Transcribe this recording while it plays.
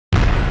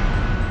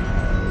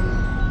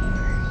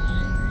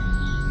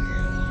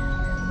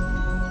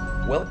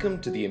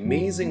Welcome to the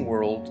amazing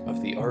world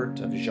of the art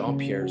of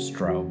Jean-Pierre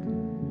Straub.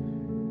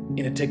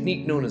 In a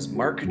technique known as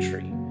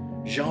marquetry,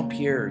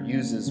 Jean-Pierre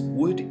uses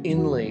wood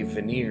inlay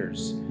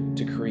veneers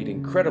to create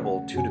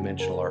incredible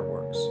two-dimensional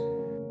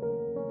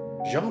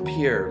artworks.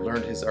 Jean-Pierre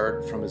learned his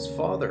art from his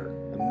father,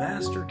 a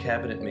master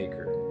cabinet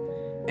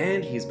maker,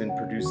 and he's been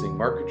producing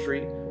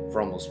marquetry for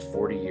almost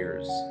 40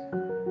 years.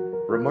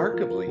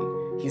 Remarkably,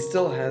 he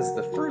still has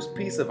the first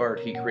piece of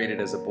art he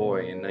created as a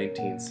boy in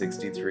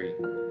 1963.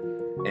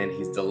 And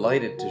he's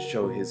delighted to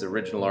show his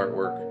original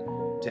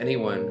artwork to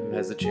anyone who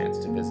has a chance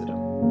to visit him.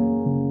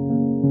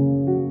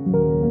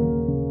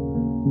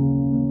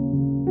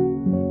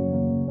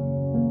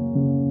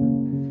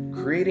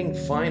 Creating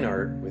fine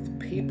art with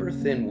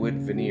paper-thin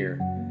wood veneer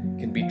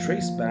can be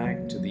traced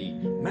back to the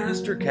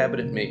master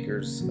cabinet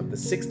makers of the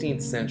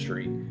 16th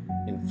century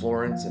in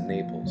Florence and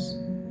Naples.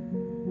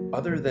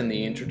 Other than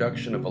the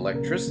introduction of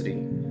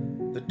electricity,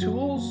 the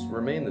tools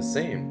remain the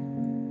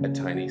same: a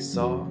tiny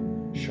saw,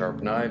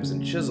 sharp knives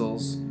and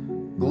chisels,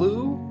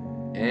 glue,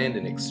 and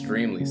an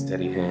extremely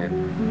steady hand.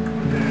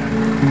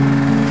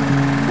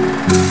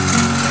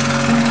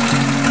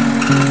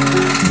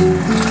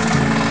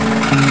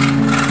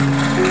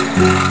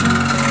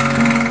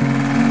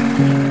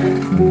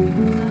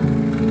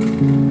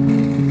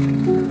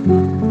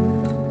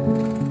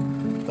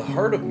 The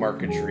heart of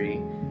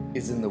marquetry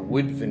is in the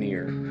wood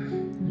veneer.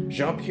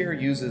 Jean-Pierre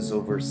uses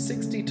over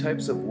 60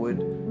 types of wood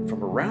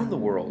from around the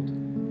world,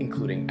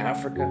 including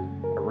Africa,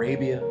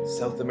 Arabia,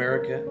 South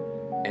America,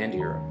 and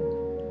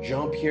Europe.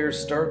 Jean-Pierre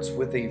starts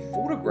with a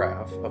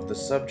photograph of the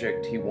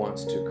subject he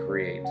wants to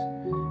create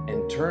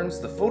and turns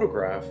the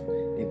photograph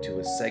into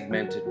a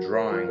segmented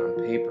drawing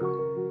on paper.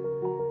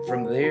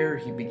 From there,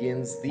 he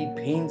begins the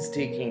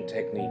painstaking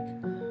technique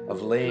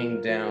of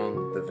laying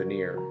down the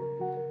veneer.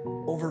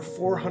 Over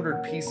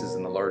 400 pieces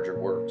in the larger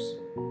works.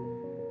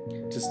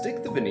 To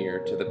stick the veneer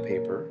to the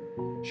paper,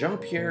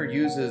 Jean-Pierre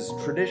uses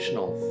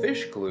traditional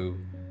fish glue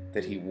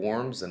that he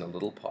warms in a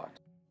little pot.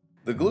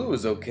 The glue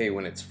is okay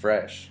when it's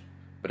fresh,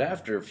 but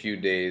after a few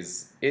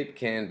days, it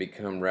can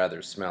become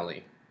rather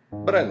smelly.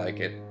 But I like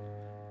it,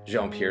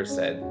 Jean-Pierre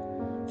said.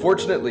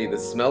 Fortunately, the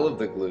smell of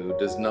the glue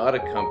does not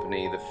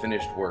accompany the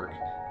finished work,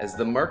 as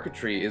the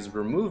marquetry is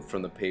removed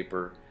from the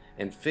paper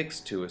and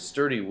fixed to a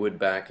sturdy wood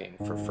backing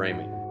for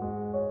framing.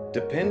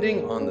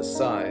 Depending on the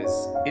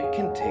size, it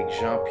can take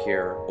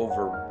Jean-Pierre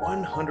over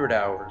 100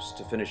 hours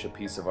to finish a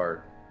piece of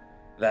art.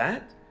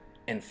 That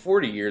and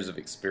 40 years of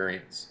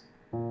experience.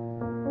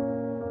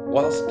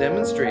 Whilst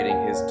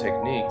demonstrating his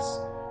techniques,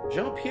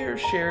 Jean-Pierre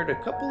shared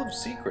a couple of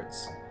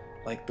secrets,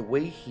 like the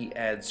way he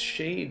adds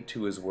shade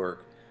to his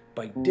work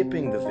by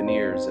dipping the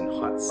veneers in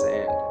hot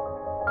sand.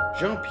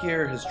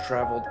 Jean-Pierre has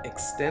traveled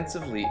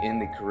extensively in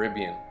the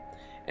Caribbean,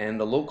 and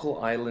the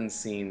local island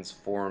scenes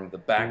form the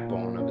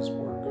backbone of his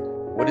work.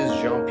 What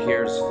is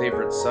Jean-Pierre's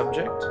favorite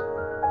subject?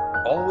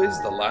 Always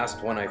the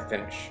last one I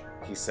finish,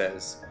 he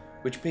says,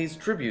 which pays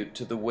tribute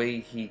to the way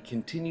he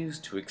continues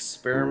to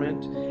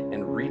experiment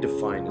and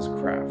redefine his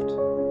craft.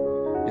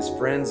 His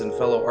friends and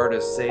fellow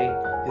artists say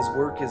his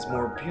work is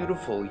more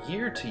beautiful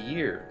year to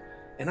year,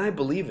 and I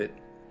believe it.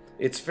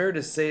 It's fair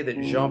to say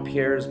that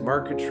Jean-Pierre's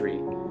marquetry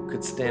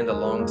could stand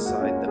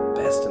alongside the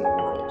best in the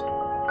world.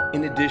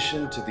 In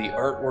addition to the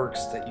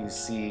artworks that you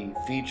see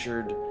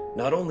featured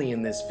not only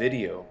in this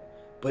video,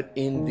 but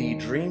in the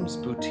Dreams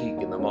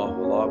Boutique in the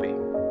Mahu lobby,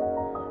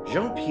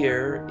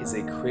 Jean-Pierre is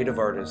a creative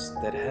artist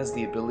that has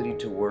the ability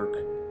to work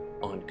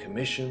on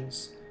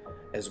commissions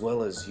as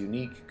well as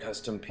unique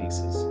custom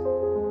pieces.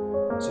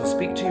 So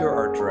speak to your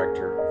art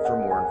director for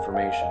more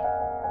information.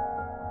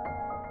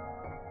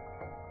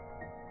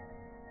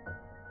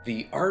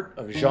 The art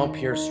of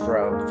Jean-Pierre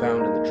Straub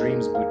found in the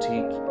Dreams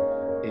Boutique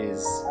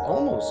is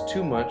almost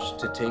too much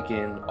to take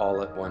in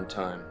all at one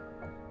time.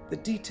 The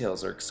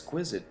details are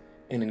exquisite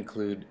and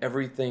include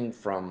everything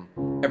from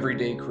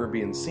everyday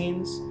Caribbean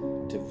scenes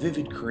to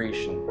vivid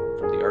creation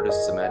from the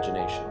artist's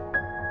imagination.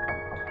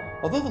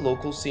 Although the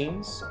local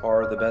scenes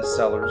are the best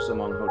sellers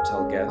among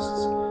hotel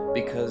guests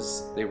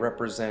because they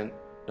represent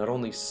not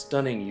only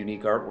stunning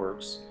unique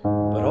artworks,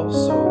 but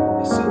also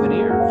a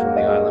souvenir from the